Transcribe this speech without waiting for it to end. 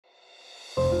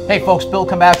Hey folks, Bill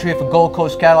Camastro here for Gold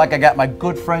Coast Cadillac. I got my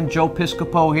good friend Joe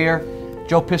Piscopo here.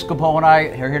 Joe Piscopo and I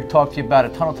are here to talk to you about a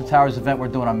Tunnel to Towers event we're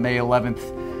doing on May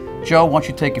 11th. Joe, why don't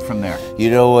you take it from there?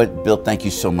 You know what, Bill, thank you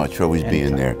so much for always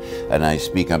being there. And I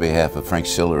speak on behalf of Frank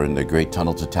Siller and the great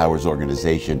Tunnel to Towers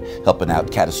organization, helping out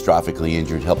catastrophically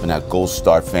injured, helping out Gold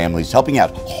Star families, helping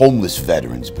out homeless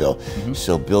veterans, Bill.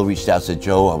 So Bill reached out and said,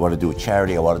 Joe, I want to do a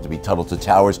charity. I want it to be Tunnel to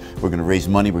Towers. We're going to raise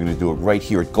money. We're going to do it right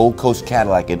here at Gold Coast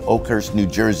Cadillac in Oakhurst, New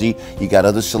Jersey. You got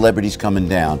other celebrities coming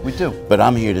down. We do. But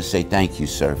I'm here to say thank you,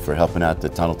 sir, for helping out the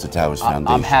Tunnel to Towers Foundation.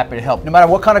 I'm happy to help. No matter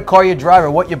what kind of car you drive or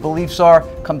what your beliefs are,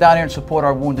 come down here and support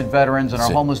our wounded veterans and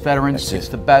our homeless veterans. It's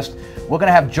the best. We're going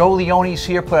to have Joe Leone's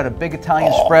here, put out a big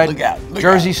Italian spread,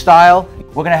 Jersey style.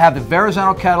 We're going to have the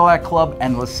Verrazano Cadillac Club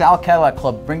and LaSalle Cadillac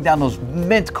Club bring down those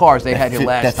mint cars they had here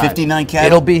last time. That 59 Cadillac?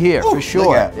 It'll be here for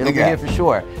sure. It'll be here for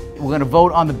sure. We're going to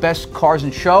vote on the best cars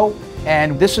in show.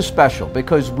 And this is special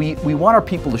because we want our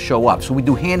people to show up. So we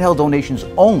do handheld donations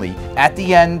only. At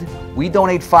the end, we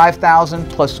donate $5,000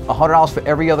 plus $100 for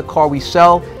every other car we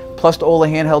sell, plus all the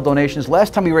handheld donations.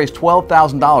 Last time we raised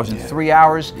 $12,000 in 3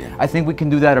 hours. I think we can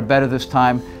do that or better this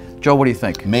time. Joe, what do you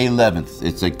think? May 11th.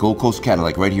 It's at Gold Coast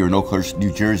Cadillac right here in Oakhurst,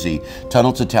 New Jersey.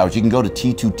 Tunnel to Towers. You can go to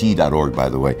t2t.org, by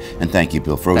the way. And thank you,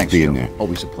 Bill, for always being there.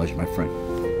 Always a pleasure, my friend.